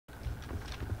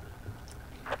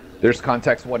There's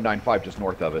contacts 195 just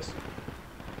north of us.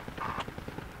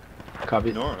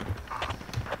 Copy. North.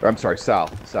 Or, I'm sorry,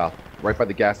 south. Right by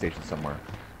the gas station somewhere.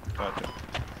 Gotcha.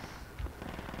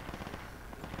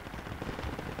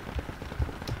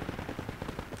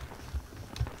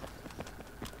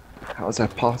 How is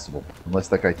that possible? Unless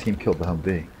that guy team killed the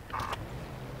Humvee.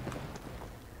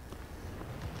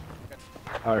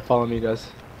 Alright, follow me, guys.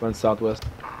 Run southwest.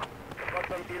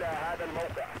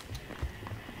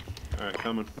 Alright,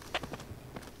 coming.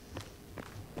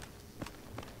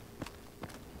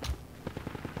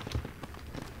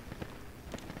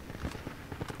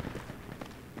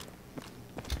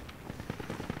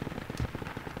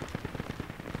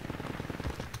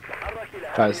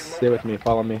 Guys, stay with me.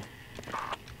 Follow me.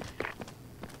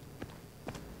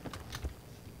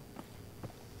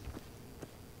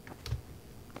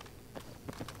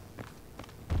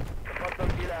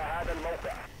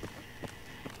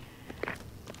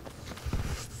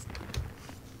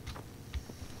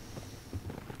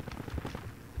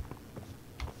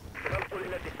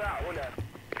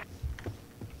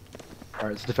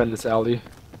 Alright, let's defend this alley.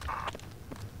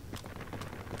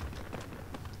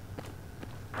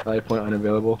 Alley point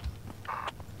unavailable.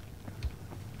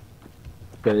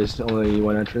 Okay, there's only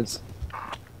one entrance.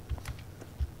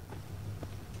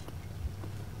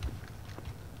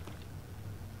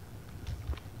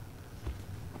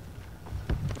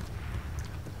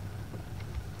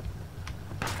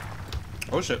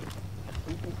 Oh shit.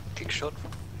 Kick shot.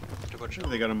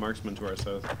 They got a marksman to our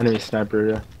south. Enemy sniper,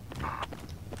 yeah.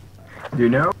 Do you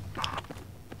know?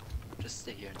 Just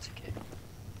stay here, it's okay.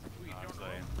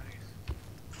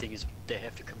 Thing is, they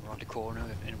have to come around the corner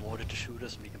in order to shoot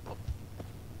us and we can pop.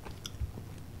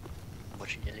 I'm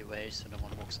watching alleyways so no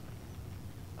one walks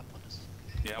up on us.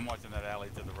 Yeah, I'm watching that alley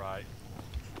to the right.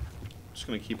 Just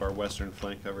gonna keep our western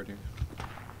flank covered here.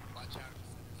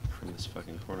 From this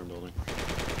fucking corner building.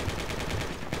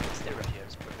 Stay right here,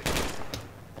 it's perfect.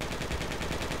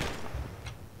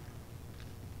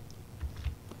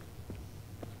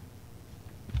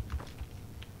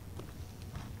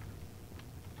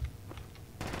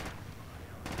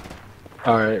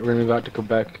 Alright, we're gonna go out to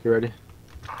Quebec. You ready?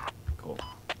 Cool.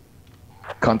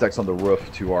 Contacts on the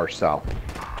roof to our south.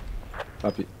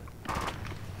 Copy.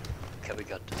 Okay, we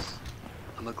got this.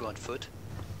 I'm gonna go on foot.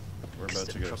 We're Because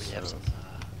about to they go probably have some south.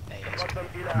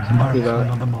 AAs. Marksman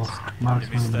on the mosque. Did we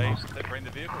Marksman on the stay? mosque. They bring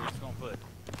the vehicle or just going foot?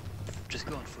 Just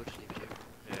go on foot, leave it here.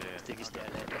 Yeah, I think it's there,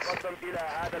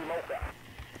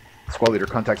 Squad leader,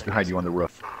 contacts behind you on the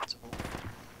roof.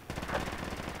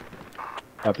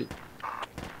 Copy.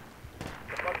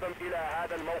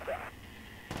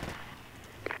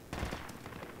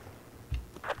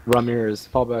 Ramirez,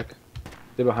 fall back.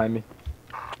 Stay behind me.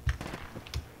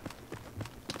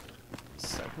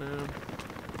 Set now.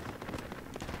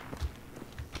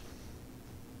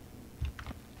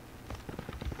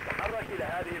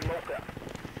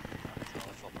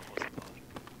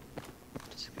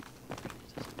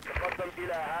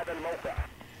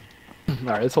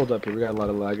 Alright, let's hold up here. We got a lot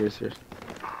of laggers here.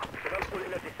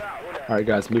 Alright,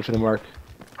 guys, move to the mark.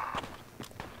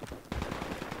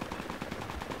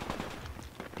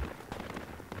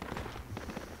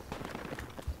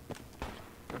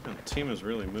 Fucking team is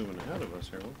really moving ahead of us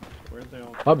here. Where'd they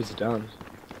all? Hubs down.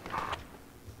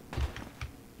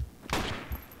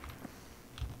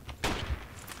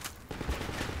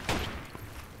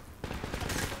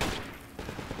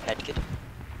 Head kit.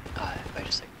 Wait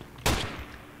a second.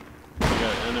 We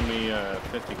got enemy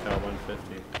 50 cal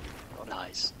 150. Oh,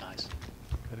 nice, nice.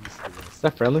 Is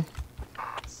that friendly?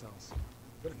 I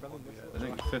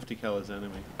think 50 cal is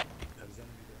enemy.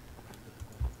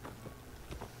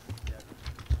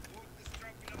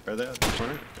 Are they at the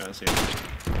corner? Yeah, I see it.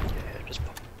 Yeah, just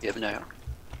pop. You have an AR?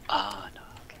 Ah, no,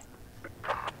 okay.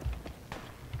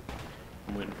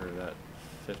 I'm waiting for that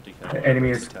 50 cal. The enemy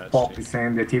is attached pop to. is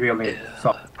in the TV building. Yeah.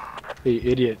 So, Hey,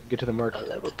 idiot, get to the mark. A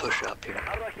level push up here.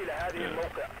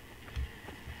 Yeah.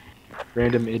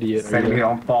 Random idiot. it's enemy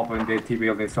on top in the TV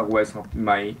building southwest of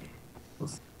my.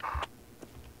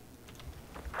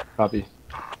 Copy.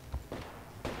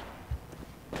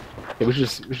 Yeah, we should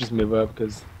just move up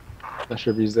because not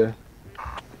sure if he's there.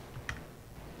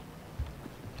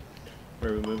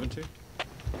 Where are we moving to?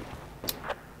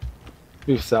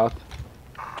 Move south.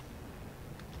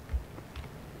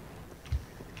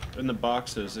 In the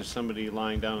boxes. There's somebody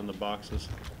lying down in the boxes.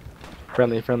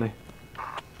 Friendly, friendly.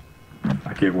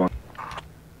 I killed one. I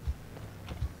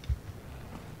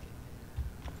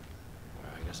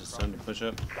guess it's time to push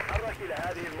up. Hang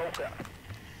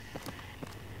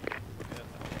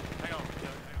on.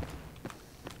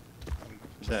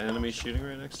 Is that enemy shooting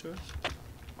right next to us?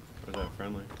 Or is that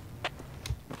friendly?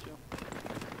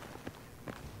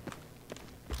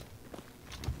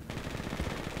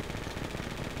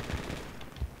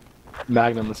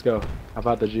 Magnum, let's go. How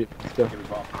about the Jeep? Let's go. Give me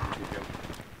pop.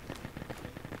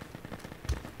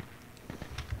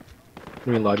 Give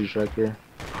me a Logi strike here.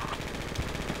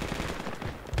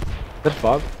 That's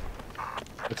Bob.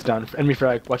 It's down. Enemy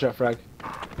frag. Watch out, frag.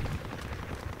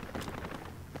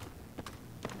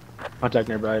 Contact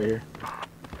nearby here.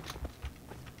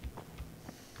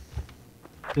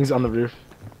 He's on the roof.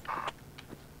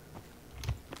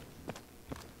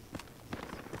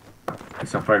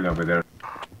 It's a friendly over there.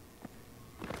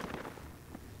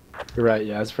 You're right,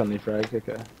 yeah, it's friendly frag.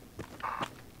 Okay.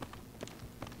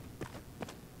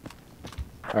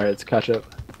 Alright, let's catch up.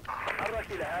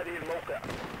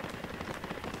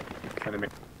 Enemy.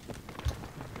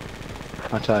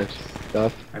 Contact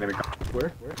stuff. Enemy.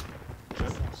 Where?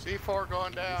 C4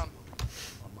 going down.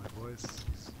 On my voice.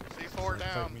 C4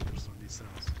 down. Meters on these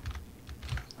sounds.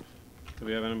 Do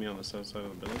we have enemy on the south side of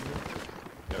the building here?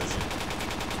 Yeah,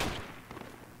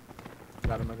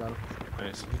 Got him, I got him.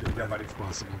 nice. We did that if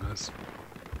possible, guys.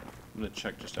 I'm gonna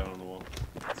check just out on the wall.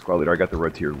 Squad leader, I got the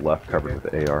road to your left covered with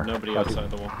the AR. Nobody Copy. outside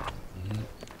the wall.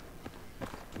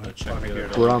 I'm gonna check the other Where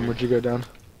building Ram, here. would you go down?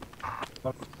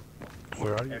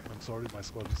 Where are you? I'm sorry, my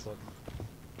squad is on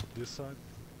this side.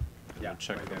 I'm gonna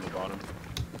check on the bottom.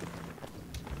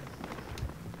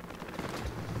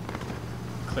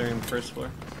 Clearing the first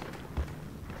floor.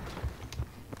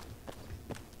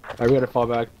 Alright, we gotta fall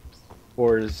back.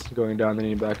 4 is going down, they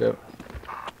need to back up.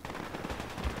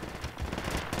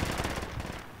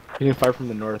 You can fire from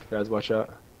the north, guys, watch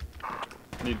out.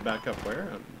 Need back up where?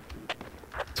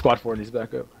 Squad 4 needs to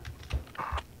back up.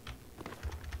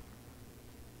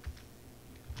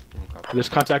 There's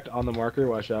contact on the marker,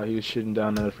 watch out, he was shooting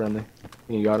down at a friendly.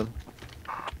 And you got him.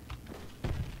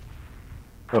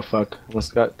 Oh fuck,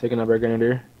 almost got taken out by a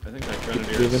grenadier. I think that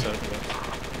grenadier leaving. is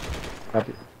southwest.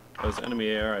 Copy. That was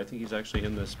enemy AR. I think he's actually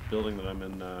in this building that I'm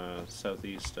in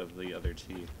southeast of the other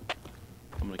T.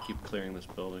 I'm gonna keep clearing this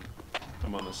building.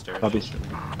 I'm on the stairs. Copy.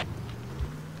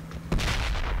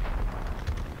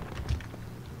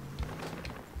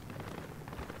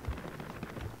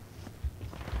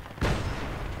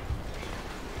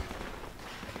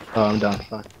 Oh, I'm down,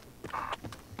 fuck.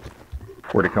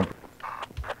 Where'd it come from?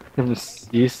 From the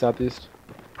east, southeast.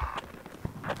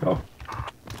 Oh.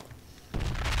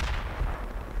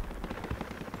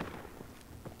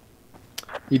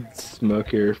 Need smoke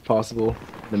here if possible.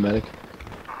 The medic.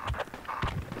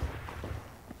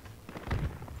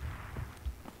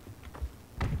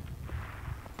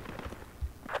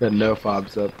 Got no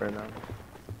fobs up right now.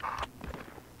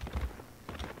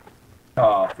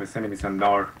 Oh, there's enemies on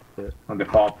north. Yeah. On the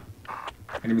pop.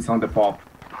 Enemies on the pop.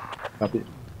 Copy.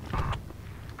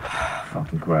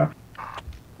 Fucking crap.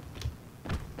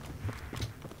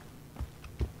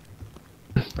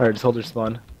 Alright, just hold your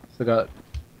spawn. Still got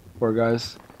 4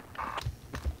 guys.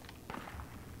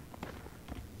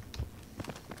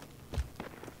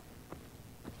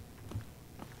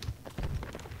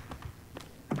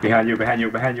 Behind you, behind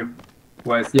you, behind you.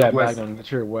 West, Yeah, west, Magnum,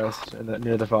 get your west and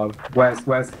near the fob. west,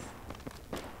 west.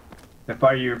 They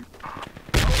fire you.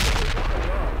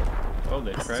 Oh,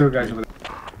 they tracked Two guys me. over there.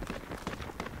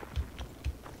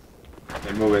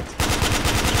 They move it.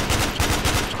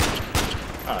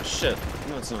 Ah, shit.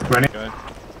 No, it's not Running. that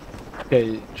guy.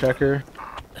 Okay, checker.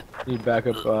 Need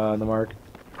backup on the mark.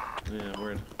 Yeah,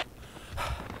 weird.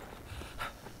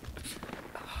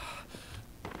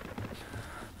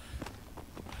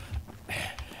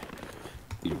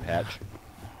 You patch.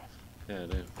 Yeah, I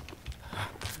do.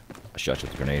 I shot you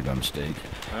with a grenade by mistake.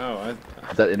 Oh,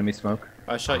 Is that enemy smoke?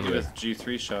 I shot you with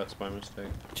G3 shots by mistake.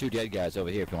 2 dead guys over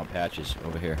here if you want patches.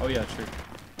 Over here. Oh yeah, true.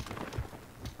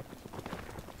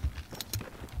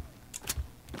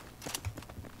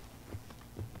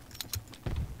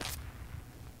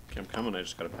 Okay, I'm coming. I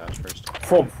just got a patch first.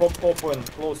 Fob open,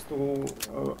 close to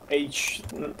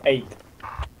H8.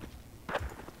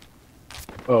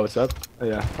 Oh, what's up? Oh,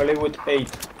 yeah. Hollywood 8,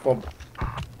 fob.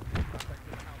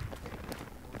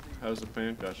 How's the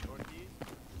pain? Gotcha.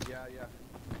 Yeah.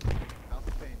 How's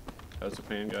the pain? How's the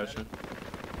pain? Gotcha.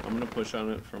 I'm gonna push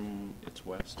on it from its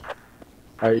west.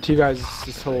 Alright, 2 guys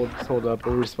just hold up.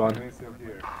 We'll respawn. Enemies still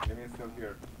here. Enemies still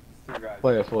here. Two guys.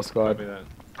 Play a full squad. Copy that.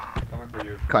 Coming for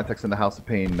you. Contacts in the House of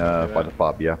Pain by the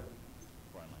fob, yeah.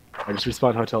 I just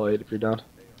respawn Hotel 8 if you're down.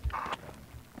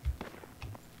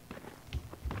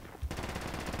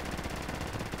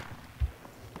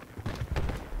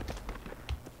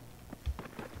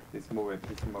 Let's move it.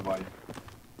 Let's move my body.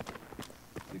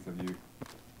 Piece of you.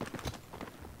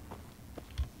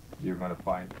 You're gonna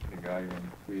find the guy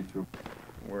in 3-2.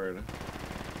 Word.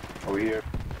 Over here.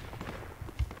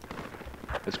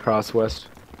 It's cross west.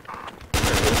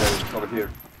 Over here.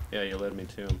 Yeah, you led me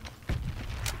to him.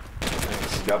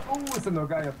 Thanks. Yep. Oh, it's another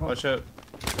guy up. Watch out.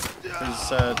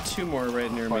 There's 2 more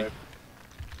right near me.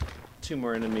 2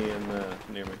 more enemy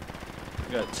near me.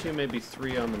 We got 2, maybe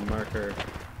 3 on the marker,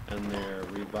 and they're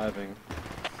reviving.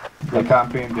 They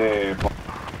camping the.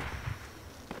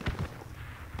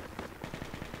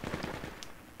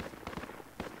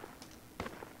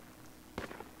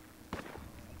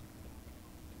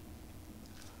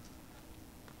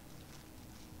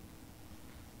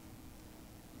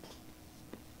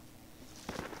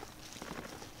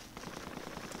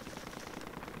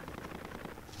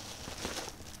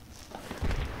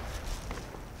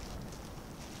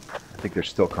 I think there's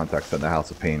still contacts on the House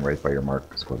of Pain right by your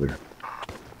mark, squad leader.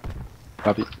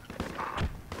 Copy.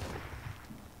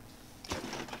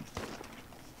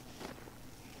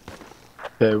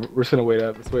 Okay, we're just gonna wait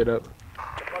up. Let's wait up.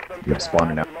 You're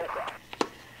spawning out.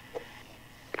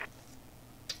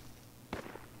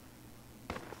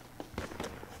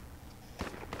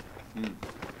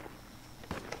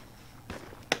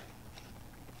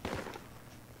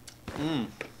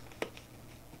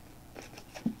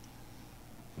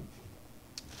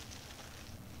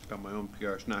 Got my own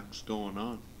PR snacks going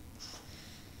on.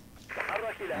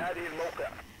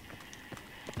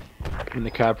 In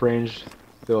the cap range,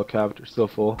 still capped, still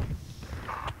full.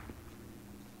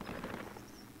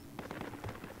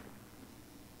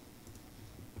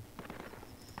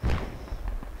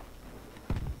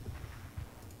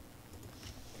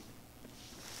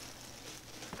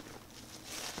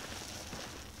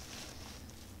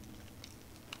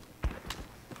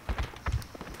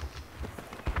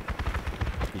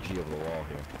 PG over the wall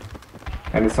here.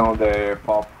 And it's on the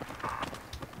pop.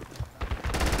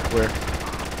 Where?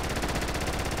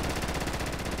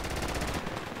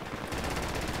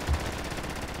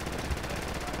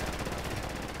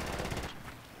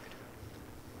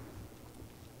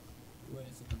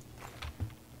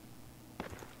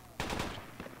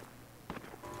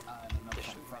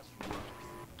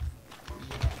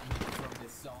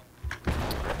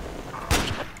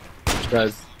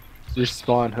 Guys, just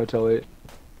spawn Hotel 8.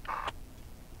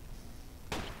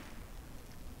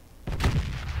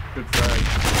 Good frag.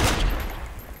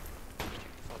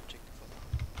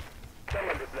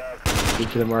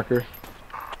 Get to the marker.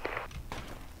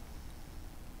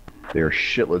 There are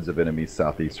shitloads of enemies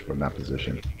southeast from that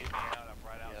position. You get me out, I'm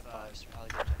right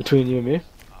outside. Between you and me?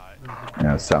 Alright.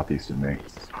 Yeah, southeast of me.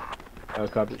 Oh,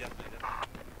 copy.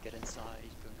 Get inside,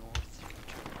 go north.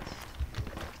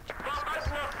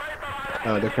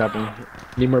 Oh, they're capping.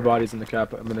 Need more bodies in the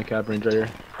cap. I'm in the cap range right here.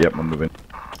 Yep, I'm moving.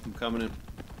 I'm coming in.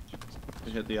 I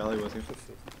hit the alley with you.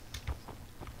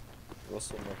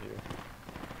 Russell not here.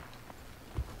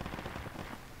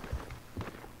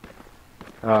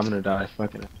 Oh, I'm gonna die.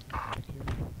 Fucking it.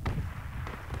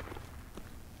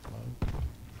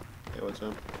 Hey, what's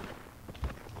up?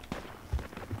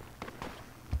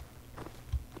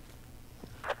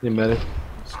 Need medic.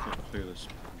 Let's go clear this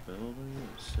building.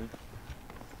 Let's see.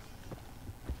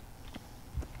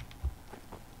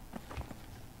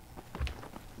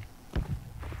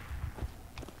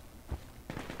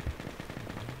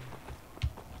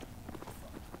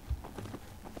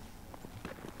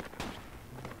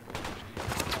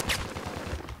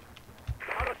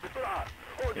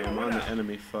 Okay, I'm on the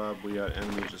enemy fob. We got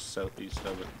enemy just southeast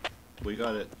of it. We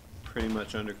got it pretty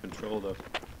much under control though.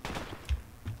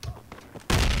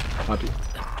 Copy.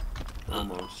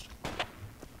 Almost.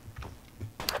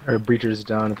 Our breacher's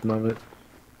down at the moment.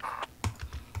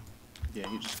 Yeah,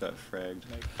 he just got fragged.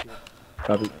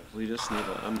 Copy. We just need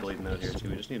a, I'm bleeding out here too.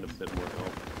 We just need a bit more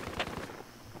help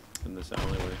in this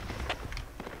alleyway.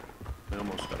 I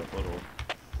almost got a little.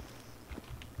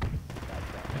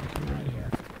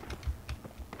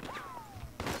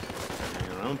 Hang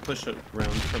on, I'm gonna push it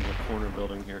around from the corner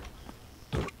building here.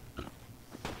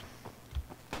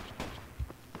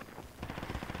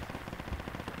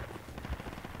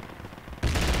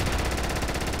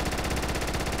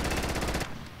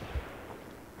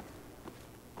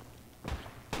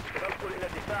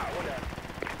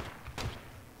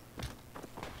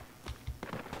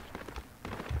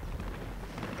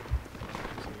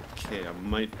 Okay, I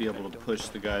might be able to push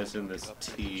the guys in this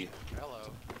T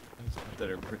that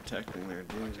are protecting their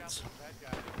dudes.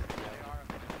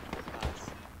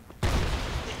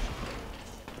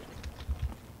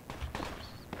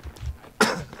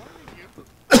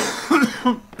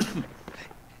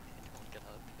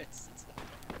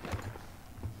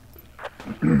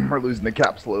 We're losing the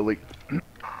cap slowly.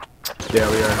 Yeah,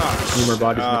 we are. Need more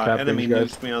bodies in the cap Enemy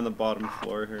range, guys. nuked me on the bottom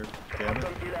floor here. Damn it.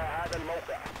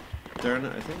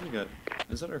 Darren, I think we got.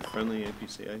 Is that our friendly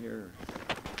APC I hear?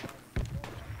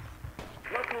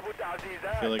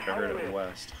 I feel like I heard it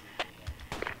west.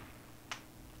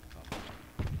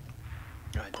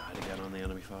 I died again on the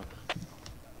enemy fob.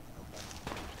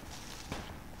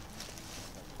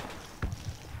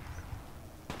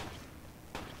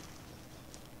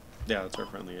 Yeah, that's our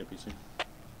friendly APC.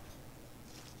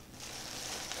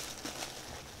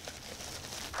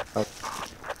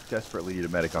 Desperately need a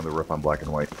medic on the roof on black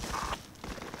and white.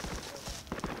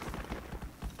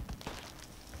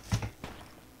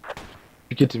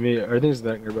 Get to me. Everything's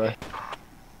back nearby.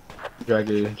 Drag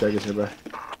you is nearby.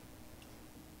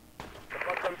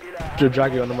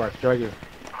 Drag you on the mark. Drag you.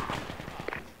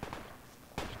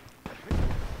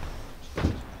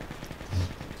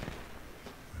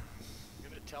 You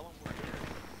gonna tell him we're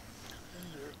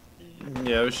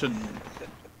here? Yeah,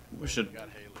 we should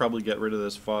probably get rid of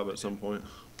this fob at some point.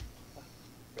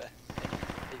 Right.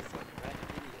 You fucking random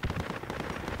idiot.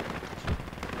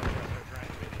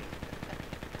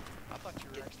 I thought you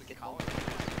were actually Get calling.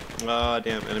 Ah,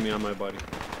 damn, enemy on my body.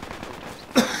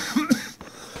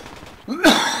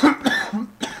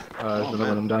 Another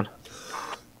one, I'm down.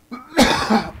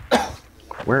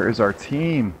 Where is our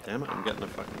team? Damn it, I'm getting a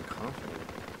fucking coffee.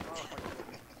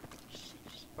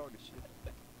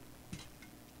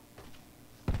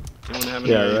 Anyone have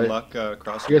any Yeah, right. luck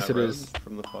crossing I guess that it road is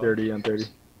from the fob? 30 on 30.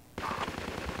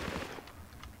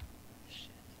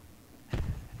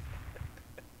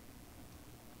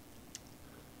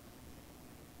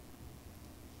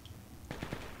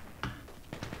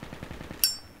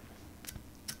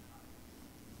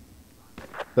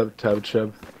 Tab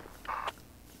chub.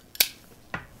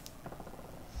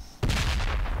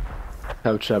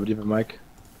 Tab chub, do you have a mic?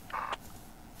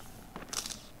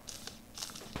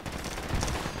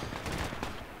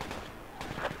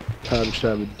 Tab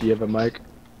chub, do you have a mic?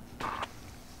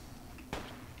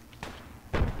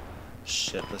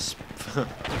 Shit, this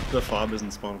the fob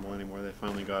isn't spawnable anymore. They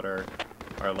finally got our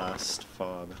last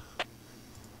fob.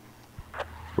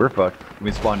 We're fucked. Can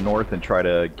we spawn north and try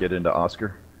to get into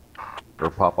Oscar? Or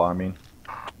Papa, I mean.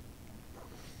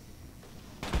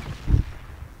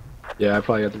 Yeah, I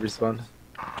probably have to respawn.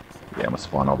 Yeah, I'm gonna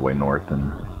spawn all the way north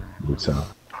and move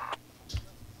south.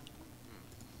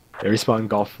 Yeah, respawn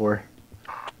Golf 4.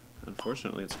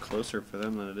 Unfortunately, it's closer for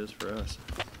them than it is for us.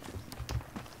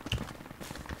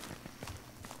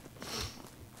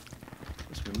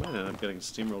 Guess we might end up getting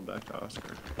steamrolled back to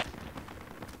Oscar.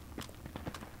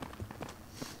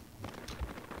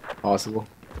 Possible.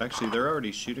 Actually, they're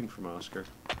already shooting from Oscar.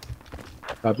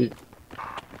 Copy.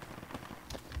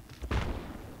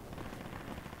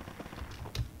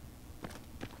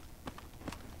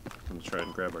 I'm gonna try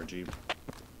and grab our Jeep.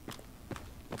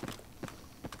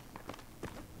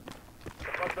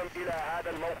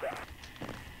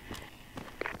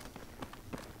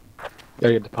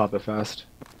 Gotta get to pop it fast.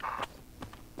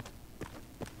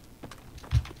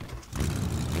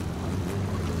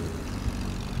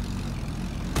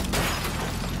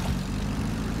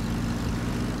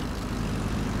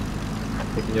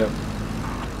 Picking you up.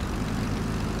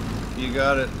 You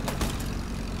got it.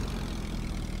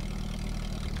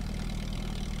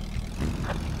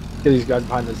 Get these guys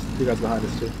behind us. Two guys behind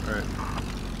us too. Alright.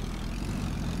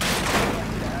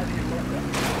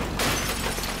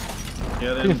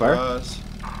 Get Can you in, fire? boss.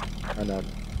 I know.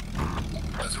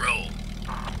 Let's roll.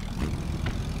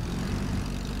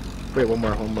 Wait, one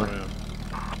more, one more. Oh, yeah.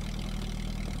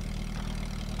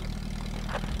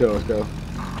 Go, let's go.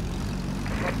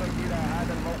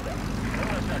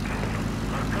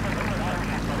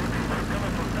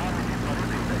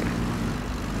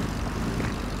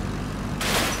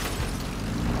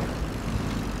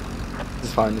 This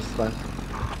is fine, this is fine.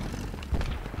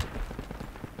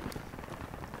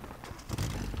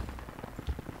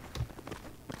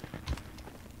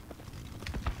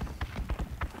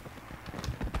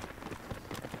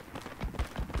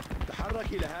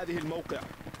 تحرك إلى هذه الموقع.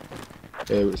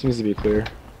 Okay, it seems to be clear.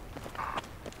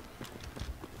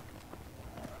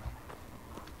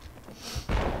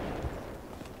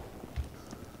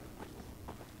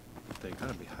 They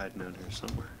gotta be hiding out here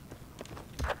somewhere.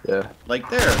 Yeah, Like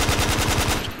there!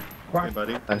 Hey,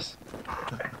 buddy. nice.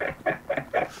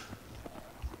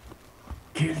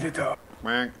 Killed it up.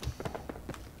 Quack.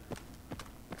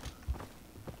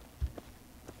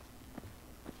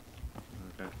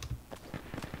 Okay.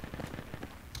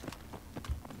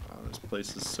 Wow, this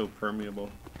place is so permeable.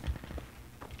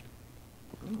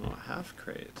 Oh, half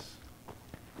crate.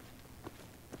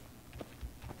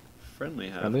 Friendly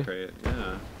half Friendly? crate,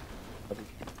 yeah.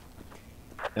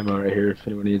 Ammo right here if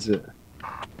anyone needs it.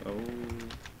 Oh,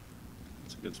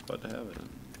 it's a good spot to have it in.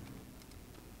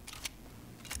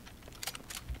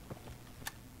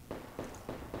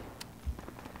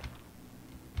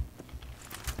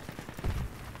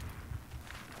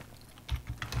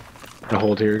 To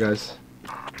hold here, guys.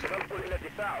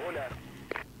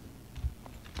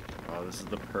 Oh, this is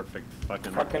the perfect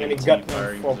fucking Fucking AT got me,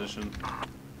 firing fuck. position.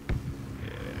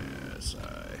 Yes,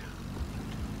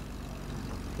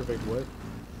 Perfect what?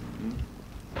 Hmm?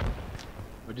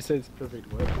 What'd you say it's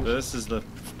perfect what? This is the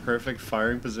perfect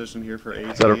firing position here for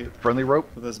AT. Is that a friendly rope?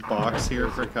 With this box here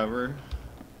for cover.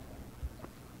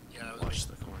 Yeah, that was Watch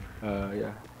the corner.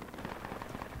 Yeah.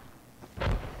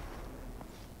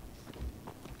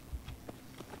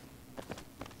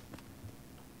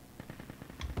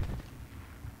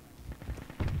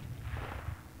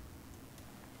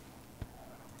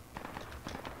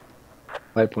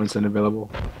 Light points unavailable.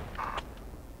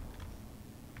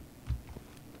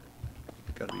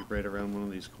 Gotta be right around one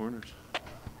of these corners.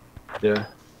 Yeah.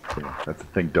 Yeah, that's the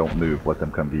thing. Don't move. Let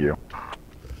them come to you.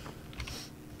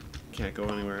 Can't go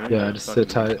anywhere. Yeah, anyway. just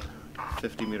sit Fucking tight.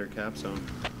 50-meter cap zone.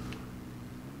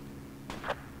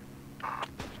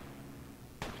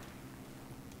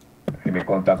 Enemy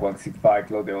contact 165,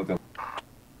 close the hotel.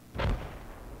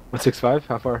 165?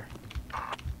 How far?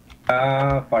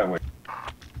 Far away.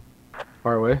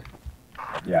 Far away?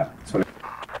 Yeah, so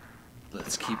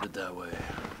Let's keep it that way.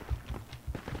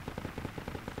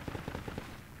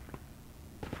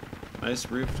 Nice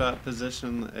rooftop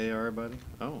position, AR, buddy.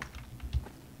 Oh.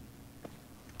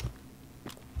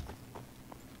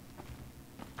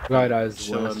 Guide eyes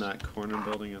Chill in west. that corner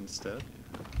building instead.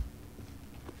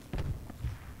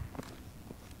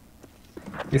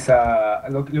 it's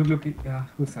look,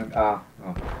 who's that? Oh,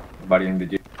 buddy in the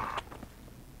gym.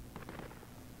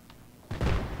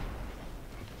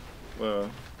 Whoa.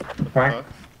 What the Quack. fuck?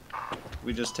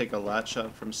 We just take a lat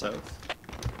shot from south?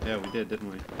 Yeah, we did, didn't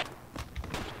we?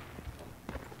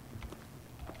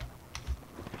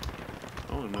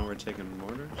 Oh, and now we're taking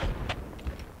mortars?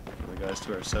 Oh, the guys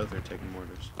to our south are taking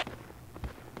mortars.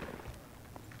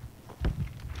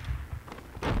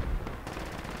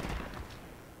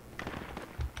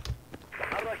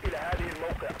 تحرك إلى هذه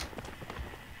الموقع.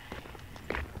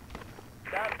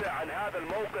 دافع عن هذا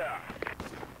الموقع.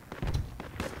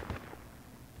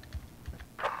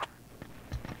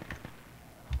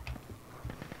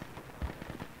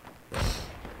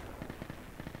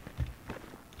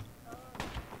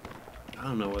 I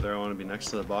don't know whether I want to be next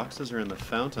to the boxes or in the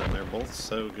fountain. They're both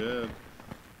so good.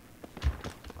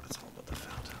 That's all about the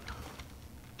fountain.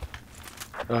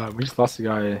 We just lost a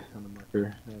guy on the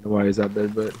marker. I don't know why he's out there,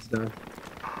 but he's down.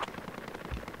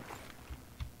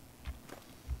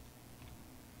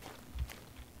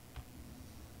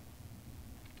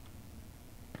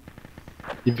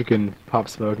 See if you can pop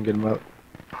smoke and get him up.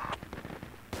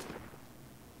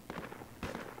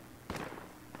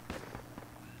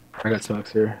 I got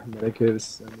smokes here. Medic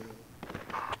is.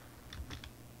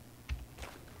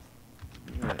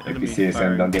 Yeah, enemy APC is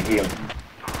firing. on the hill.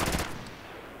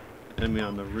 Enemy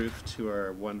on the roof to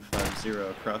our 150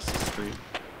 across the street.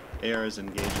 AR is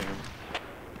engaging him.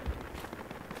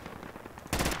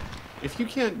 If you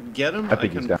can't get him, I I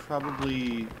think he's can down.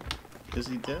 probably... Is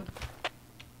he dead?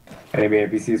 Enemy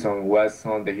APCs on west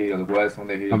on the hill,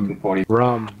 240.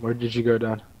 Rom, where did you go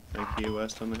down? Thank you,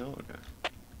 west on the hill? Okay.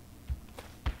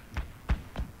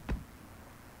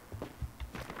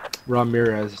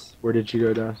 Ramirez, where did you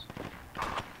go down?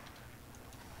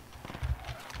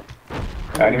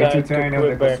 Enemy Guy 210 to on the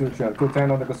Quebec. construction,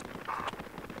 210 on the construction.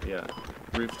 Yeah.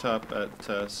 Rooftop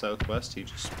at southwest, he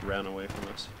just ran away from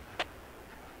us.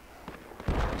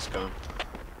 He's gone.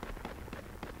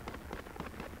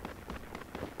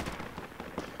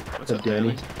 What's up,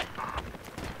 Danny?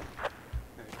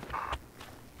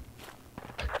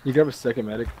 You grab a second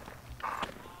medic.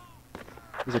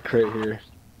 There's a crate here.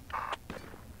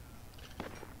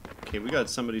 Okay, we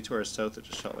got somebody to our south that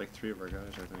just shot like 3 of our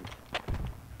guys, I think.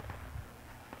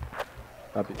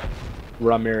 Copy.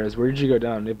 Ramirez, where did you go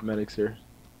down? They have medics here.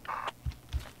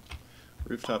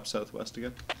 Rooftop southwest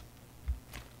again.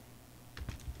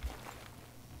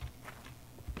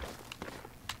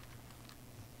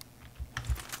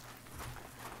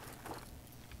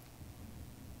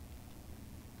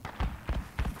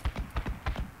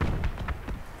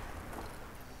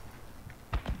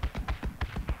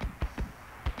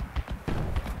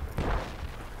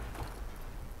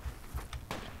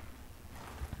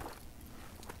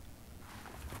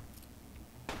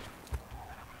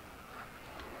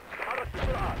 تحرك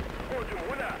بسرعة. هجم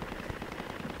هنا.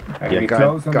 Enemy guy-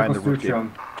 close on guy the in the roof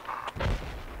construction.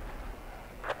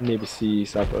 Navy C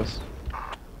southwest.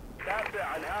 دافع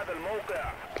عن هذا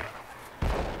الموقع.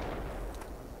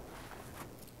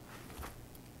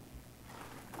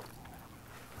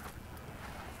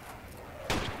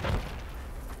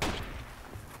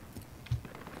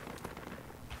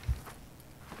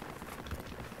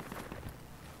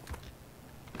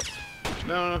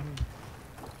 No, no.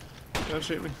 Don't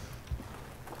shoot me.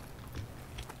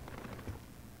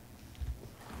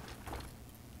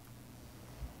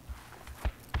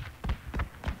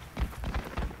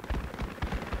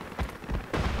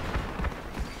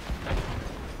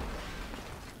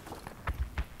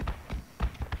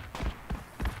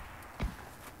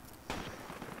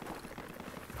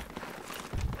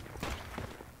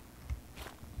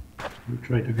 We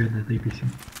try to get that APC.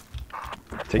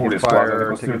 Taking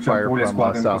fire from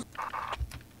south.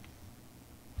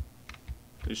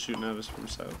 He's shooting at us from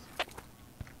south.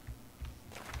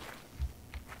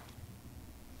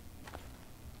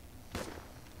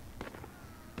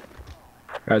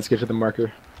 Alright, let's get to the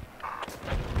marker.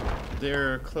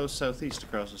 They're close southeast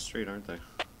across the street, aren't they?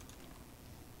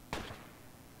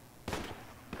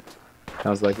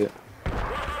 Sounds like it.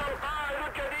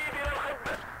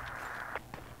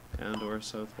 And or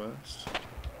southwest.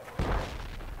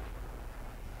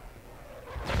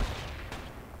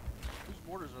 Whose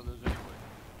mortars are those anyway?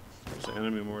 There's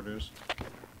enemy mortars.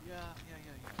 Yeah.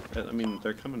 I mean,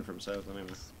 they're coming from south anyway.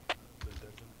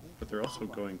 But they're also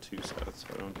going to south, so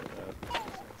I don't get that.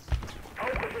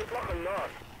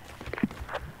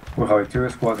 We have 2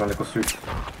 squads on the construction.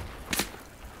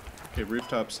 Okay,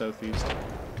 rooftop southeast.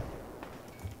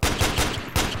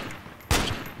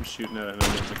 I'm shooting at it, and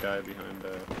there's a guy behind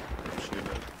I'm shooting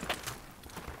at.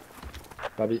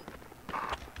 Bobby.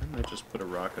 I might just put a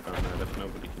rocket on that if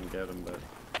nobody can get him, but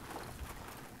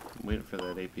I'm waiting for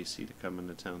that APC to come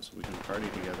into town so we can party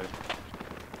together.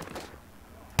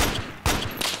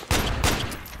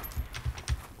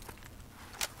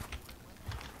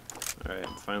 Alright,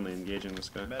 I'm finally engaging this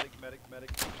guy. Medic.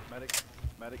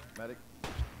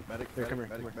 Here, come here.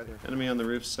 Enemy on the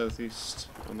roof southeast,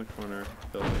 on the corner,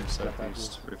 building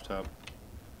southeast, rooftop.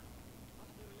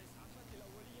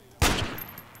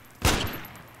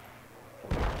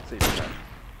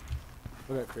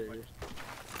 Look at crate here.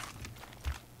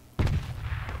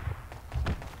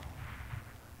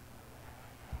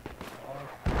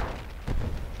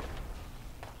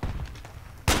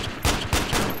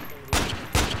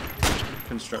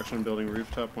 Construction building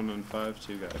rooftop, 1 on 5,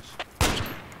 2 guys.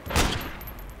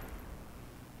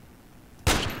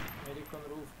 Medic on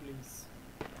roof, please.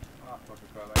 Ah, fuck.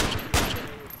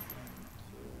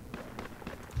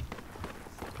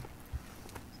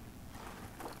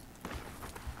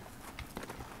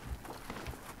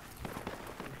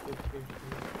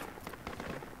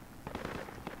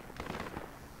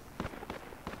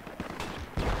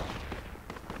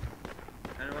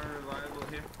 Anyone reliable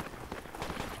here?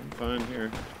 I'm fine here.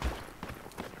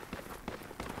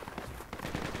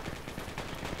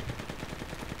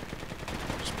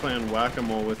 Just playing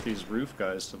whack-a-mole with these roof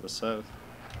guys to the south.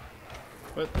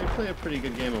 But they play a pretty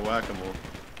good game of whack-a-mole.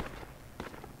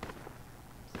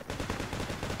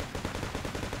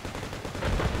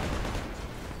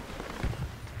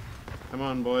 Come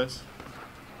on, boys.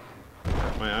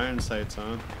 Got my iron sights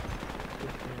on.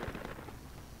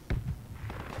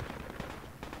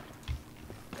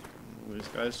 These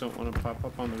guys don't want to pop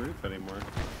up on the roof anymore.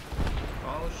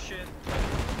 Oh shit.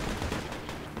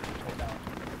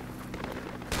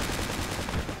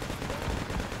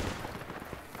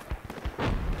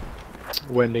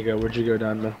 Wendigo, where'd you go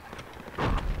down, man?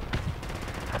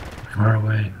 Far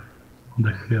away. On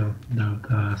the hill,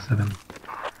 Delta 7.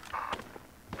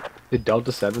 The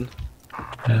Delta 7?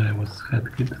 Yeah, it was head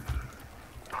kid.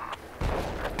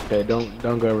 Okay, don't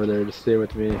go over there, just stay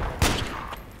with me.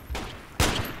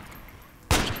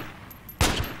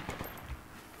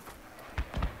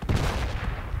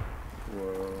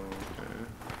 Whoa, okay.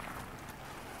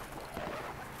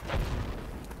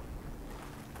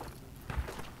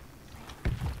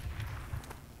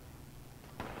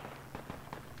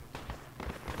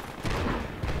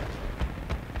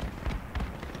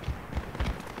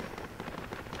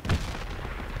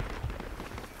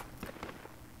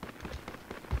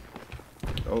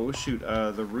 Oh shoot,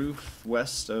 the roof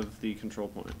west of the control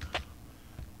point.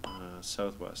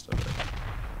 Southwest of it.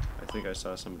 I think I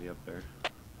saw somebody up there.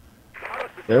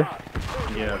 There?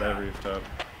 Yeah, that rooftop.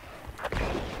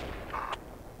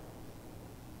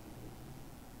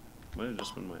 Might have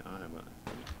just been my eye, but...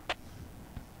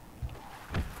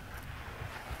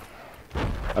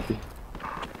 Copy.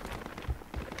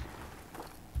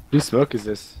 Whose smoke is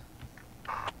this?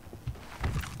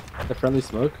 A friendly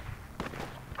smoke?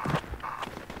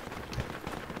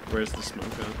 Where's the smoke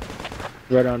at?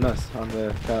 Right on us, on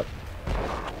the top.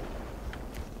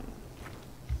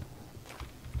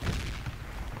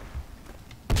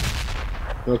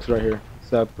 Smoke's right here.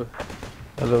 What's up?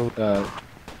 Hello.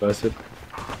 Busted.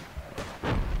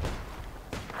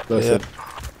 Busted.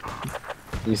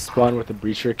 You spawn with a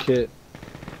breacher kit.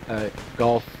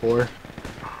 Golf 4.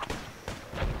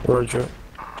 Roger.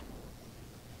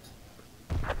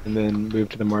 And then move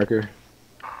to the marker.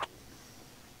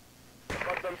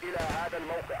 تقدم إلى هذا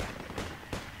الموقع.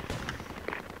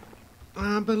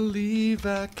 I believe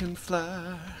I can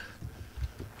fly.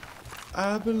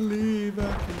 I believe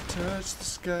I can touch the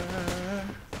sky.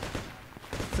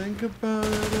 Think about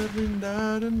it every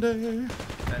night and day.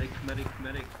 Medic, medic,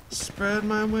 medic. Spread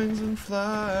my wings and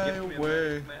fly Give me a away.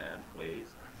 medic, man, please.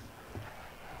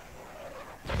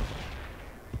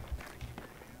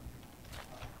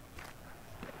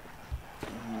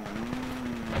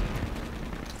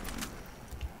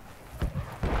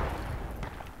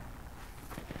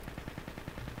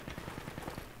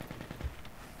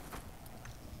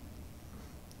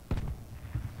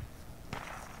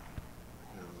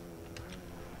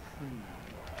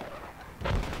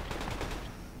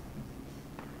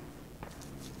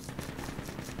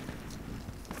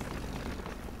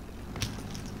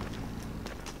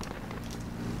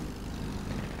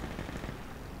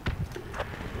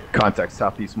 Contact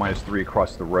southeast -3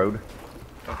 across the road.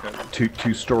 Okay.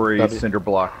 Two-story Copy. cinder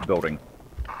block building.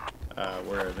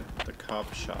 Where the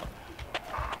cop shop.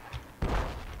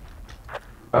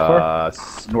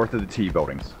 North of the T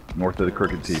buildings. North of the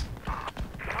Crooked T.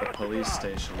 The police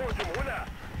station.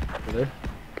 Over there.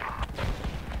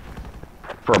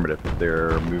 Affirmative.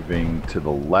 They're moving to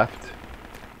the left.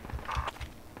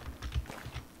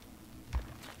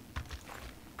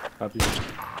 Copy.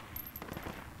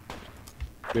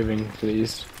 Moving to the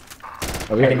east.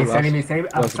 Oh, we got Enemies, left. enemies,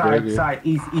 Left outside, brig, outside,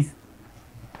 east.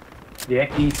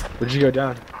 Yeah, east. Where'd you go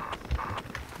down?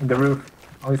 The roof.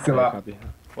 Oh, it's still Yeah, up. copy.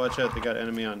 Watch out, they got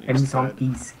enemy on east Enemies on side.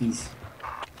 east.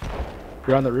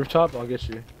 You're on the rooftop? I'll get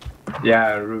you.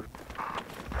 Yeah, roof.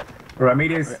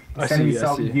 Ramirez, I see enemies you, I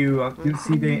on see you. You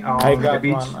see the I got the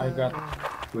beach? one. I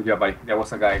got. Good job, buddy. There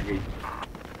was a guy agree.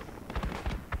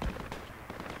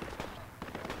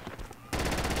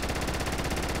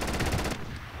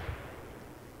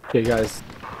 Okay, guys.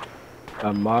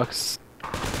 Mox.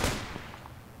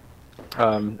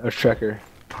 A tracker.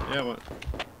 Yeah, what?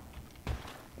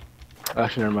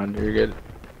 Actually, never mind. You're good.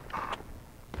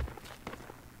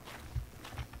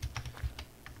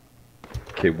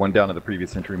 Okay, one down to the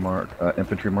previous infantry mark.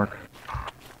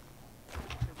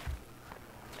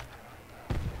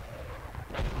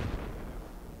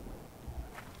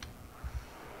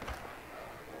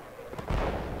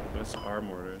 That's our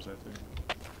mortars, I think.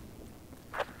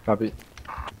 Copy.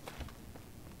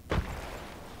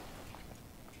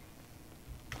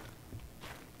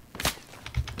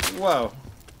 Whoa!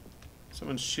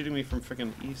 Someone's shooting me from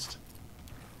frickin' east.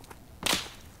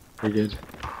 You're good.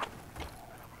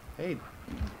 Hey,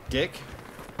 dick.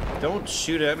 Don't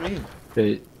shoot at me.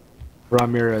 Okay.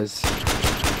 Ramirez. Oh,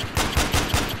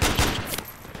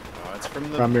 it's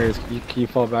from the... Ramirez, can you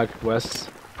fall back west?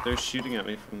 They're shooting at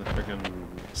me from the frickin'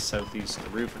 southeast. The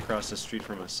roof across the street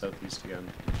from us, southeast again.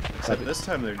 Except Copy. this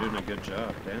time they're doing a good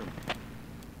job, damn.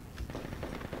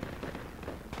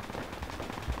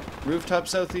 Rooftop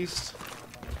southeast.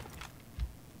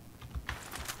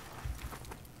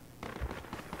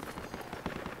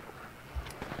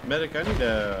 Medic, I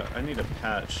need a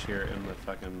patch here in the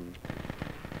fucking...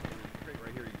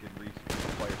 Right here, you can reach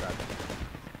while you're back.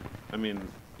 I mean,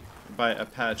 by a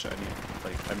patch, I need,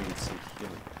 like, some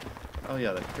healing. Oh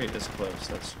yeah, the crate is close,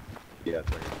 that's... Yeah,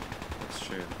 it's right here. That's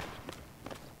true.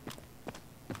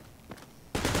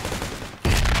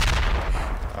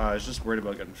 I was just worried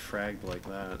about getting fragged like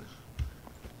that.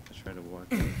 I tried to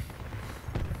walk in.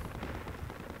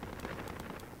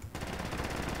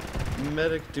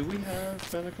 Medic, do we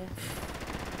have medical?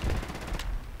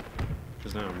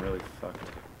 Because now I'm really fucked.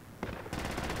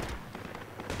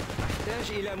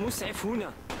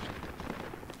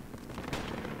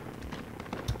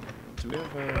 Do we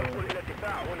have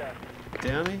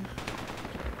Danny?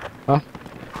 Huh?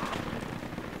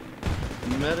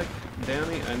 Medic,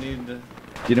 Danny, I need... Do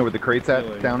you know where the crate's at,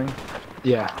 Healing. Downing?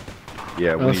 Yeah.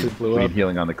 Yeah, Unless it blew we up. need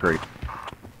healing on the crate.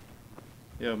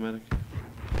 Yo, medic.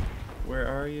 Where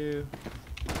are you?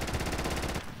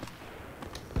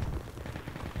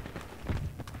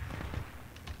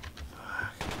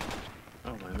 Fuck.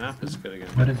 Oh, my map is good again.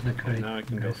 Where is the crate, Now I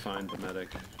can go guys? find the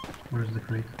medic. Where's the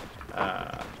crate?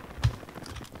 I'll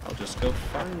just go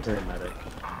find the medic.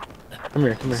 Come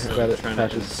here, come here. So I got I'm it. trying to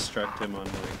Patches. instruct him on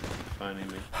like finding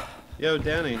me. Yo,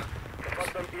 Danny.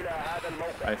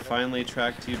 I finally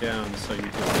tracked you down so you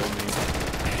could kill me.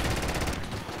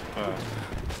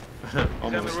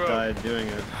 Almost died doing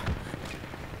it.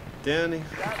 Danny.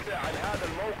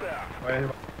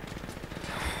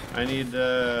 I need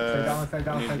Stay down,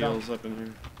 I need heals up in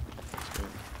here. Let's go.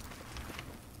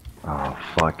 Oh,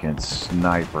 fucking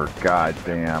sniper. God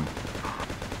damn.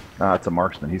 Ah, it's a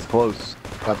marksman. He's close.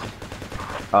 Copy.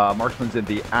 Marksman's in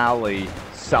the alley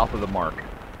south of the mark.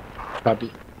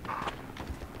 Copy.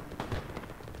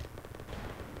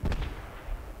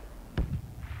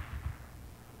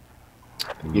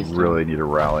 We really need a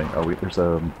rally. Oh, wait, there's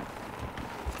a...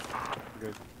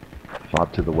 Good.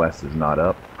 Fob to the west is not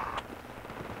up.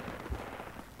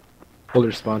 Hold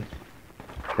your spawn.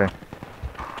 Okay.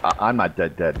 I'm not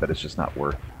dead, but it's just not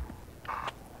worth.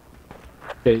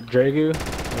 Okay, Dragu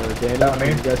or Daniel, me.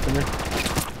 you guys come here.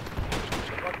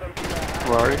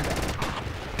 Where are you?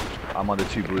 I'm on the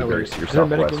two Oh, blueberries wait. to your Is there a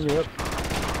medic southwest. in you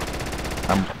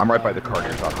up? I'm right by the car to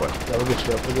your southwest. Yeah, we'll get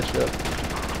you up. We'll get you up.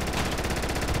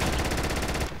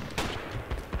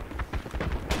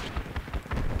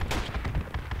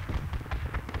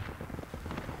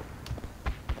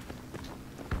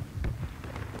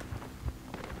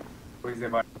 Where's the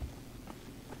bike?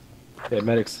 Okay,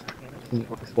 medics.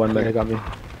 One medic on me.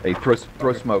 Hey, throw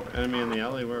smoke. Enemy in the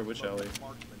alley? Where? Which alley?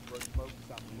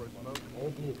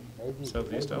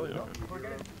 Southeast alley? Okay.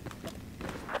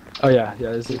 Oh yeah,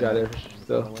 there's a guy there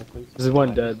still. There's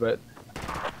one dead, but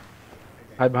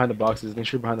hide behind the boxes. Make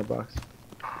sure you're behind the box.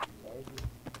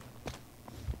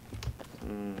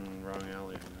 Wrong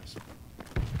alley, I guess.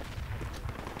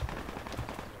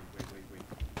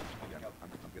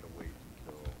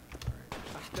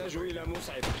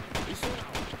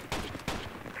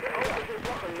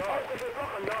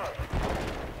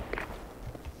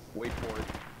 Wait for it.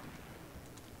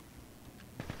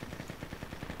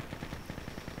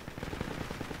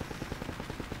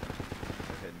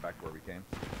 Heading back where we came.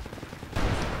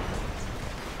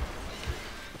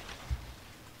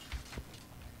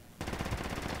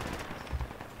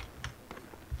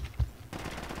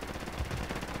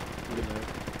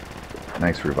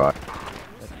 Nice revive.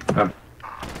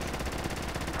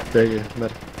 There you go,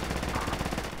 medic.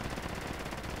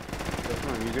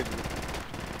 You good?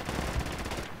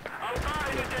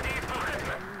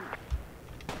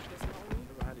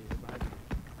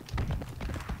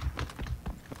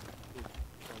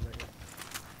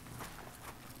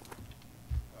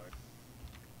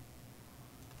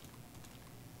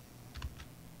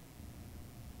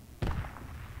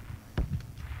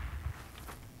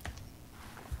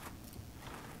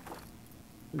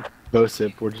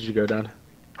 Bosip, where did you go down?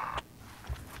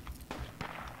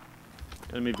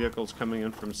 Enemy vehicles coming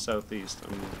in from southeast.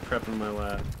 I'm prepping my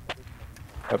lab.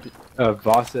 Copy.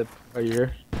 Vosip, are you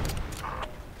here?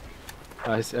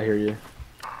 I hear you.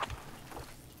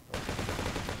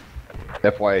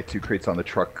 FYI, 2 crates on the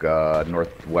truck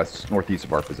northeast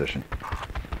of our position.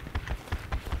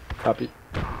 Copy.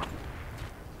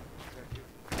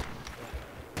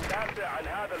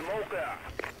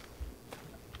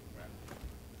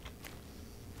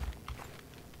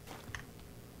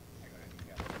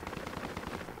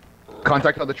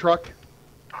 Contact on the truck.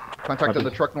 Contact on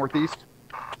the truck northeast.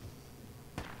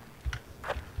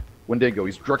 Wendigo,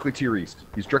 he's directly to your east.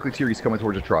 He's directly to your east coming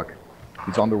towards the truck.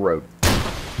 He's on the road.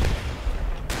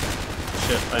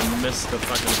 Shit, I missed the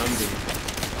fucking Humvee.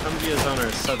 Humvee is on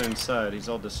our southern side. He's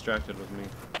all distracted with me.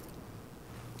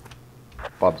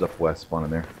 Bob's up west, spawning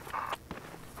there.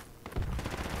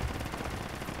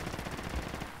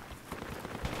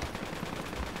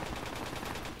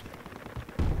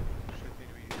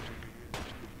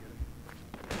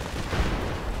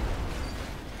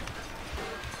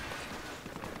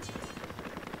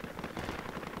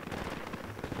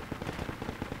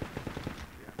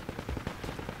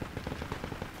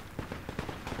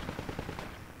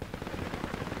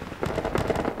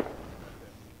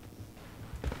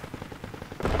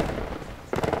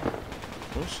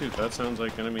 Oh shoot, that sounds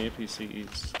like enemy APC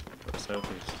east or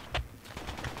southeast.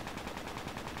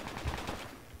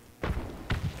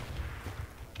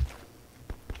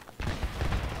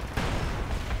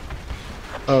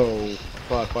 Oh,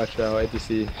 fuck, watch out,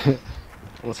 APC.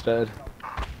 Almost dead.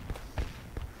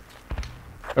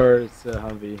 Or it's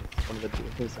Humvee. It's one of the two. I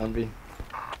think it's Humvee.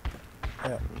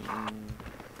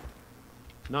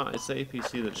 No, it's the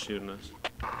APC that's shooting us.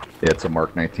 Yeah, it's a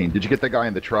Mark 19. Did you get the guy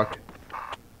in the truck?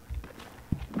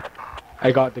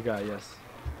 I got the guy, yes.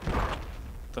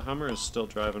 The Hummer is still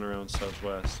driving around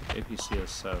southwest. APC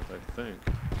is south, I think.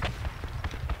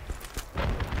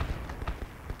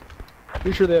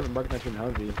 Pretty sure they have a Mark 19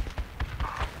 Humvee.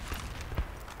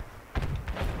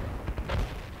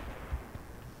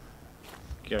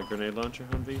 Yeah, grenade launcher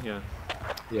Humvee, yeah.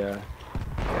 Yeah.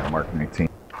 Yeah, Mark 19.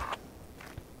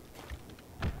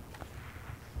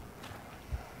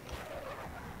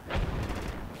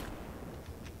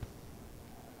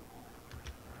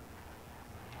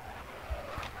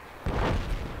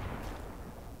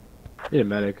 Need a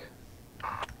medic.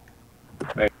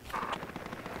 Right.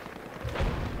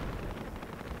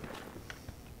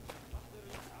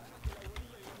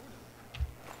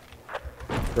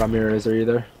 Ramirez, are you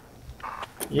there?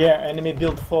 Yeah, enemy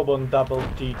build fob on double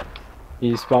T.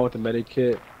 You spawn with the medic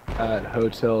kit at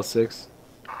Hotel 6.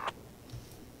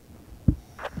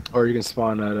 Or you can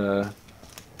spawn at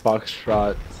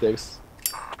Foxtrot 6.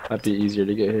 That'd be easier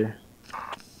to get here.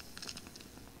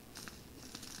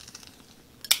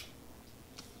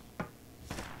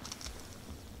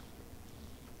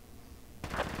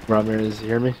 Ramirez, you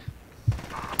hear me?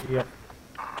 Yep.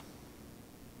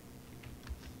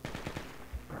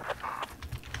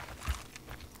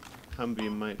 Humvee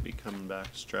might be coming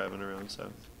back, just driving around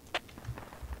south.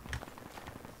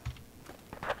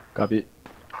 Copy.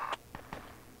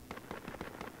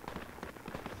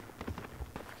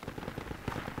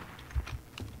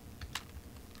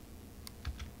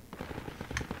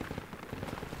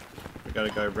 I got a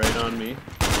guy right on me.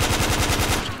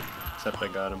 Except I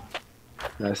got him.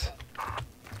 Nice.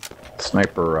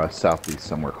 Sniper southeast,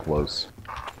 somewhere close.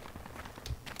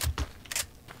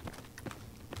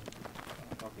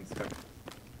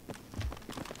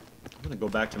 I'm gonna go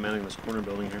back to manning this corner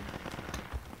building here.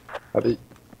 Copy.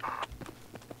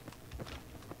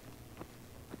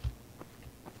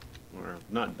 Or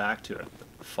not back to it,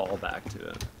 but fall back to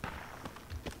it.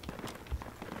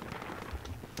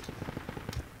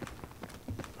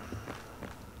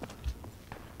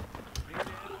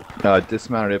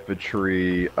 Dismounted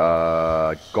infantry,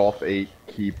 Golf 8,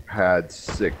 keypad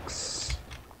 6.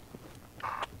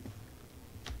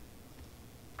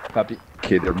 Copy.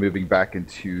 Okay, they're moving back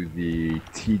into the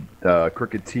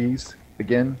crooked T's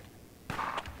again.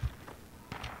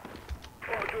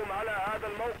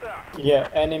 Yeah,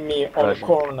 enemy on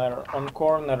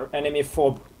corner, enemy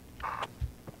fob.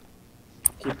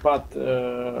 Keep at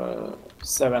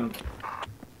 7.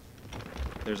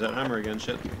 There's that hammer again,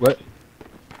 shit. What?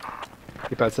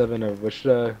 Keep at 7 of which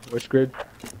grid?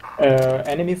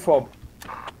 Enemy fob.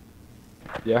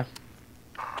 Yeah.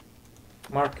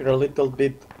 Marker a little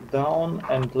bit down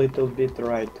and little bit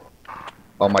right.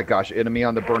 Oh my gosh, enemy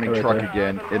on the burning Right truck there.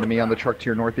 again. Enemy on the truck to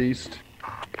your northeast.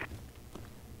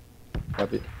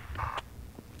 Copy.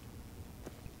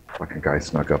 Fucking guy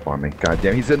snuck up on me. God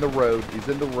damn, he's in the road. He's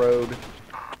in the road.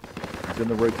 He's in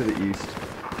the road to the east.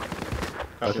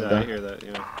 Copy that, I hear that,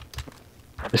 yeah.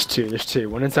 There's two.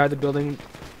 One inside the building.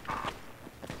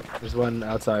 There's one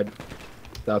outside,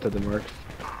 south of the mark.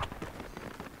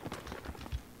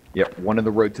 Yep, one in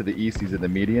the road to the east. He's in the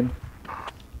median,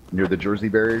 near the Jersey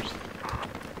barriers.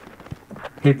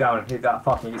 Hit that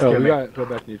fucking. Oh, we got go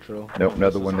back neutral. Nope,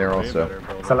 another one there also.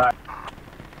 It's alive.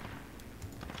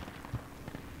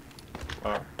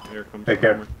 Oh, here comes Take the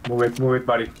care. hammer. Move it,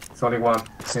 buddy. It's only one.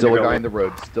 Still a guy in the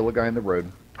road. Still a guy in the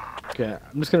road. Okay,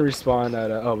 I'm just gonna respawn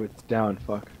at oh, it's down.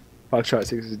 Fuck. Foxtrot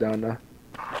 6 is down now.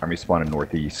 I'm respawning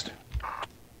northeast.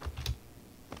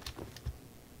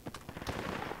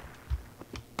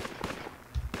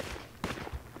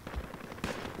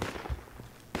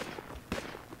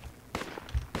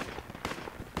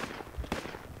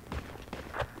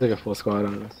 Like a full squad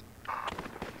on us. I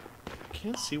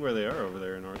can't see where they are over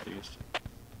there in northeast.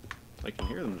 I can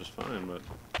hear them just fine, but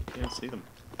I can't see them.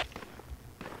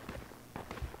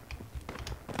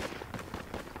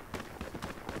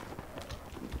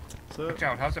 Watch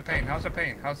out, how's the pain? How's the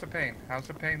pain? How's the pain? How's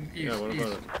the pain? East, Yeah, what east.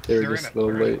 about it? They were They're just a in it.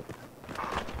 little They're in late. it.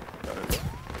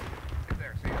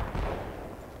 There, see it?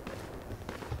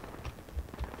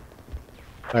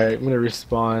 Alright, I'm gonna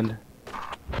respawn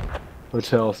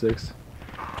Hotel 6.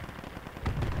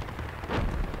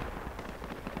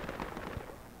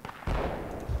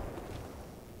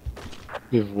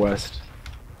 Move west.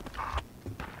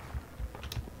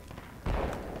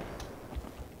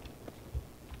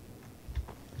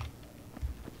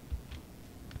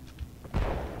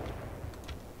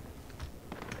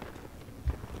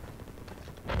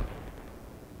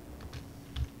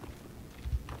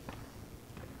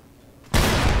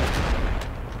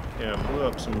 Yeah, blew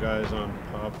up some guys on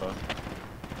Papa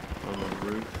on the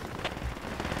roof.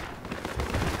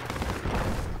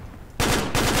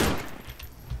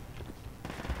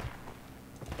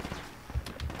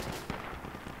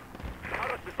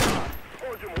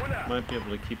 Might be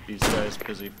able to keep these guys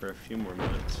busy for a few more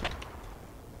minutes.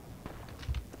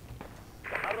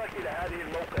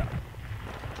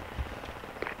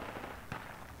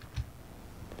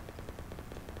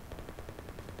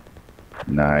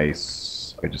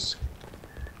 Nice.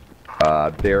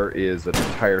 There is an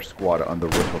entire squad on the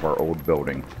roof of our old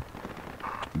building.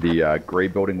 The gray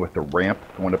building with the ramp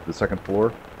going up to the second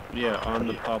floor. Yeah, on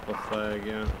the Papa flag,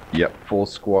 yeah. Yep, full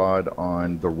squad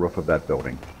on the roof of that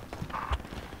building.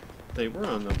 They were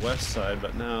on the west side,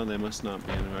 but now they must not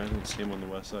be anywhere. I don't see them on the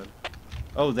west side.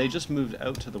 Oh, they just moved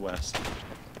out to the west.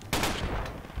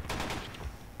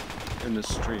 In the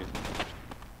street.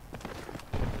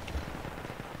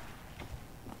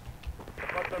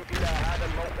 قدم إلى هذا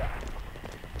الموقع.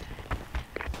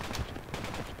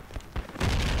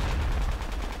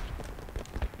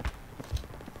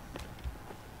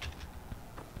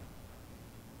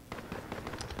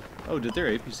 Oh, did their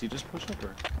APC just push up,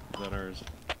 or is that ours?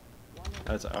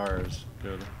 That's ours.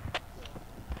 Good.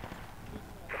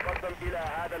 قدم إلى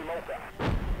هذا الموقع. In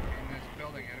this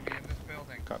building, enemy in this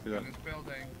building. Copy that. In this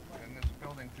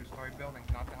building, two-story building,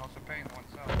 not the House of Pain, the one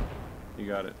south. You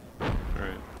got it.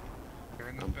 Alright. They're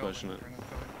in this I'm building. pushing it. They're in this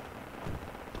building.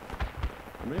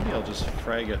 Or maybe I'll just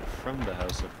frag it from the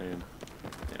House of Pain.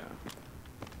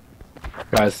 Yeah.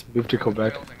 Guys, move to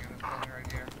Quebec. In this building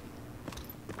right here.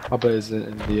 Papa isn't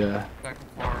in the Second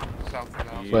floor, south of the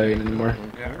house. flag anymore.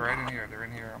 Yeah, right in here. They're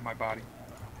in here on my body.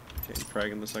 Okay,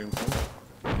 fragging the second floor.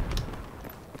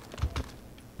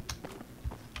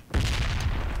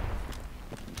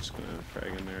 I'm just gonna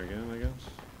frag in there again, I guess.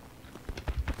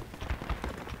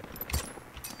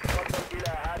 قدم إلى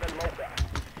هذا الموقع.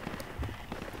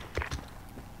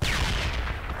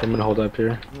 I'm gonna hold up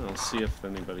here. I'll see if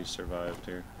anybody survived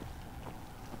here.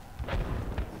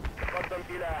 قدم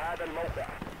إلى هذا الموقع.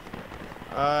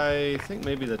 I think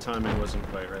maybe the timing wasn't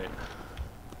quite right.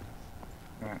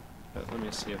 Alright. But let me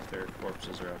see if their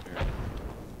corpses are out here.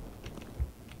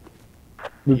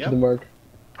 Move Yep. to the mark.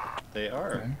 They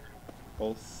are. Okay.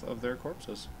 Both of their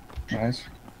corpses. Nice.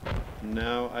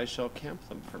 Now I shall camp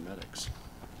them for medics.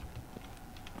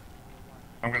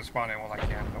 I'm gonna spawn in while I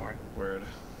can, don't worry. Word.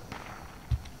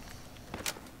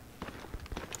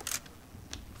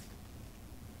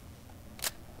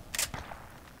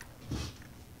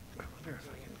 I wonder if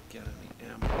I can get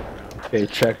any ammo around. Okay,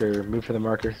 checker. Move to the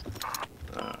marker.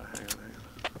 Hang on.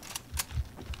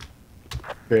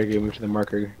 Very good. Move to the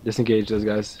marker. Disengage those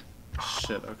guys.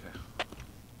 Shit, okay.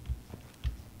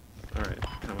 Alright,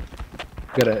 coming.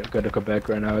 Gotta go to Quebec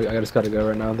right now. I just gotta go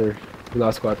right now. We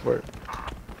lost squad for it.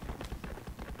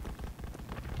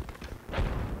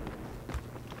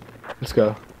 Let's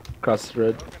go. Across the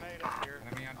road.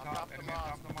 Enemy on top of the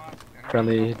mod.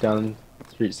 Friendly down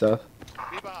street south.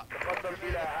 قدم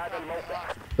إلى هذا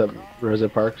الموقع. The Rosa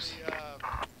Parks.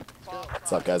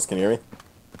 What's up, guys? Can you hear me?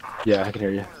 Yeah, I can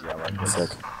hear you. Sick.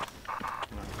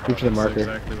 Move to the That's marker.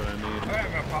 exactly what I need. Alright,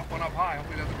 I'm gonna pop one up high.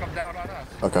 Hopefully it doesn't come down on us.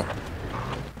 Okay.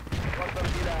 قدم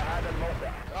إلى هذا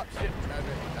الموقع. Oh shit,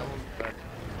 that one's back.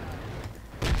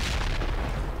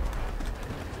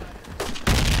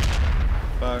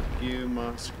 Fuck you,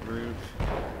 Mosque Roof.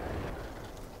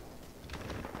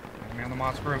 Enemy on the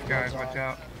mosque roof, guys. Watch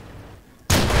out.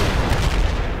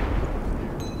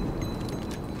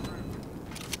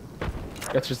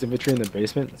 That's just infantry in the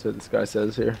basement. That's what this guy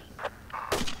says here.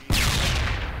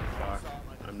 Fuck.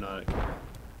 I'm not. I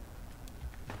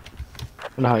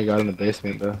don't know how he got in the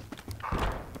basement though.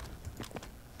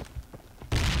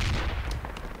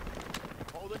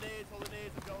 Hold the nades, I'm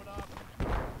going up.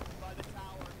 By the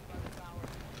tower,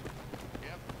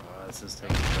 Yep. Oh, this is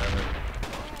taking forever.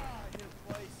 Ah, I hit him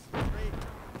twice.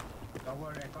 Straight. Don't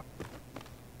worry,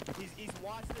 He's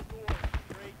watched the door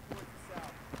straight towards the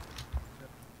south.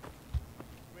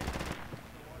 Wait,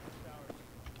 watch the towers.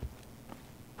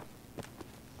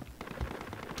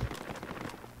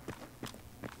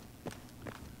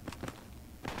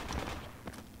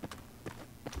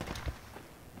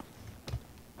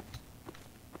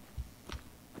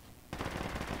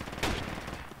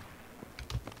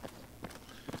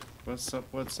 What's up,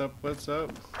 what's up, what's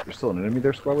up? There's still an enemy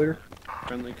there, squad leader?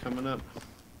 Friendly coming up.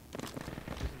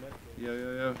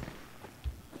 Yo.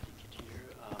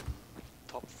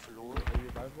 Top floor.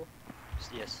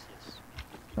 Yes.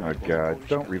 Oh god,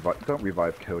 don't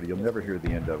revive Cody. You'll never hear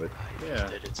the end of it. Yeah,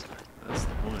 It's not. that's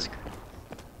the point.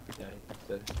 Yeah, he's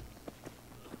dead.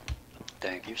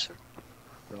 Thank you, sir.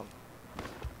 No.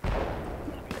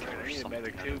 I need a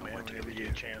medic too, man, whenever you get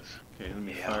a chance. Okay,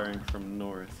 enemy firing from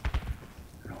north.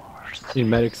 Need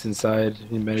medics inside.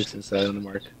 Need medics inside on the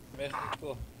mark.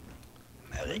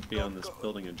 Might be on this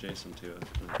building adjacent to it.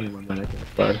 Need one medic.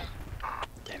 Fire.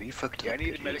 Damn, you fucked Yeah, I up.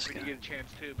 need a medic when you get a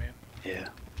chance too, man. Yeah.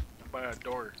 By a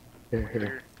door.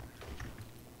 Here.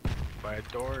 By a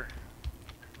door.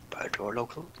 By a door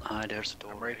local? Ah, there's a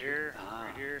door. I'm right here. Ah.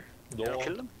 Right here. You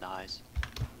killed him? Nice.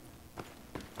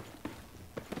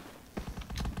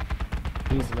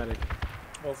 He's a medic.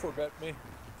 Oh, for bet me.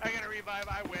 I gotta revive,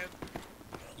 I win.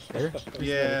 There?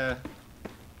 Yeah.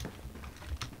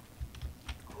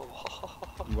 Oh,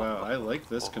 wow, I like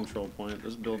this control point.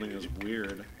 This building is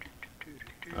weird.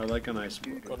 I like a nice...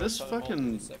 This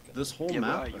fucking... This whole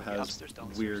map has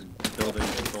weird building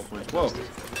control points. Whoa!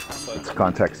 It's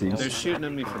contact seized. They're shooting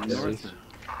at me from north now.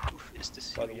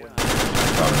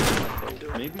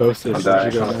 Maybe Both the is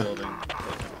construction building.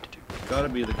 Gotta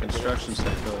be the construction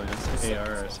site building. It's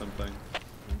AR or something.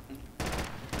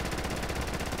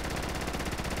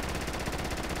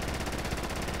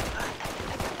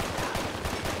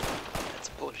 That's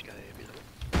a Polish guy,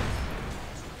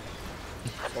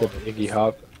 Iggy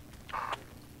Hop.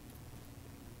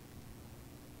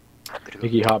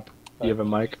 Iggy Hop, do you have a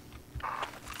mic?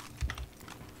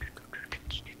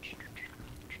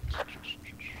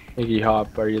 Iggy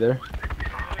Hop, are you there?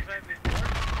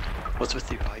 What's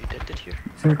with you? Are you dead here?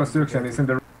 It's in construction, it's in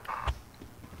the...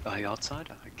 Are you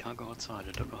outside? I can't go outside,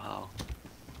 I don't know how.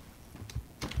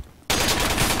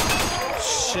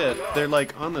 Shit, they're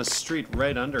like on the street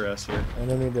right under us here.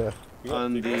 Enemy there.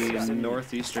 On the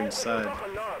northeastern side.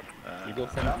 I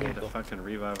need a fucking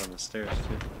revive on the stairs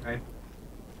too.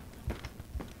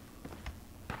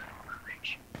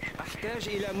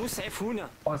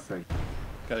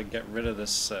 Gotta get rid of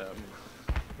this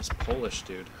this Polish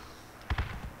dude.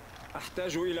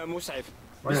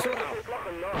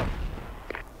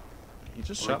 He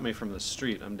just shot me from the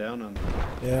street. I'm down on the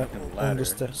fucking ladder. On the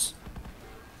stairs.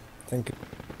 Thank you.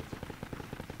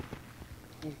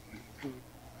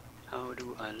 How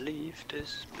do I leave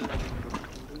this building?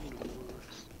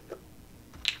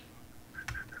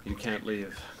 You can't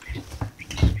leave.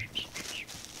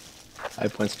 I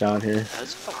points down here.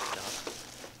 That's fucked up.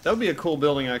 That would be a cool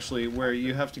building actually, where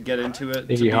you have to get into it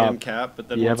to Iggy be Hop, in cap, but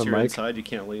then do you once have a you're mic? inside, you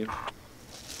can't leave.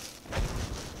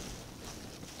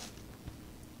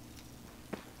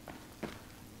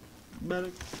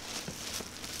 Medic.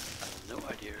 No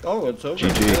idea. Oh, it's over.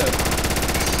 GG.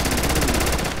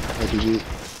 GG.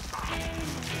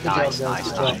 Nice,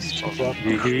 nice, nice.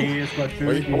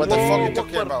 What the fuck are you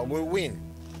talking about? We win.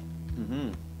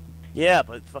 Yeah,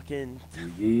 but fucking...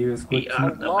 We are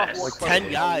the best. Like 10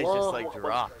 guys just like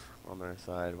dropped on their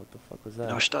side. What the fuck was that?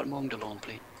 No, start mowing the lawn,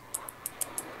 please.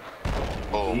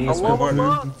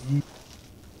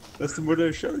 That's the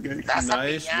Mortar Show, guys.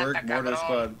 Nice work, Mortar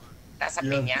Squad. That's a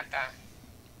piñata.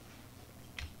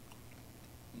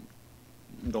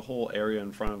 The whole area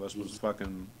in front of us was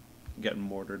fucking getting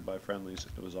mortared by friendlies.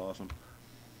 It was awesome.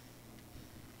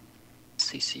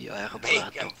 CCR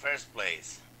Taken first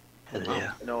place. Hell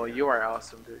yeah. No, you are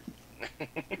awesome, dude.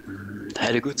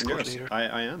 Had a good score Yes, leader.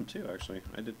 I am too, actually.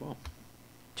 I did well.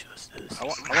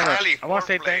 I want to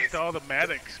say thanks to all the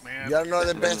medics, man. You're not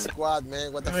the best squad,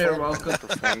 man. What the fuck? Welcome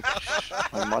to thank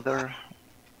my mother.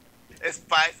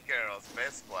 Spice Girls,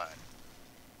 best squad.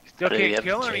 Still But you can't have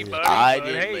kill to change anybody, it. I but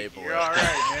didn't hey, label you're it.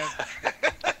 alright, man.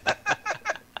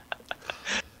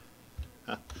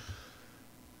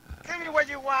 Tell me what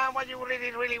you want, what you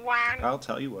really, really want. I'll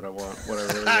tell you what I want, what I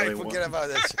really, really want. Forget about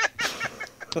this.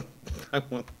 I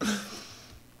want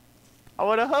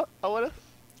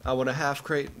I want a half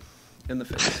crate in the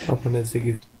face. Open it,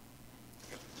 Ziggy.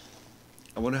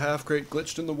 I want a half crate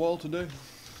glitched in the wall today.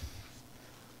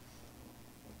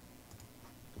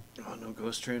 Oh, no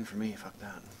ghost train for me. Fuck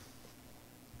that.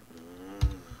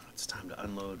 It's time to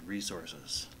unload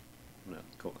resources. I'm gonna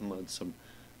go unload some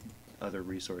other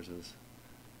resources.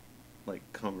 Like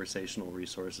conversational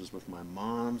resources with my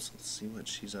moms. Let's see what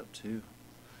she's up to.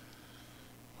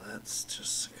 Let's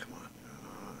just, come on.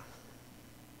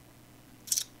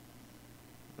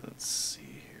 Let's see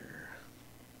here.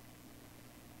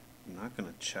 I'm not going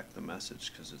to check the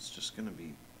message because it's just going to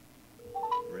be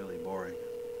really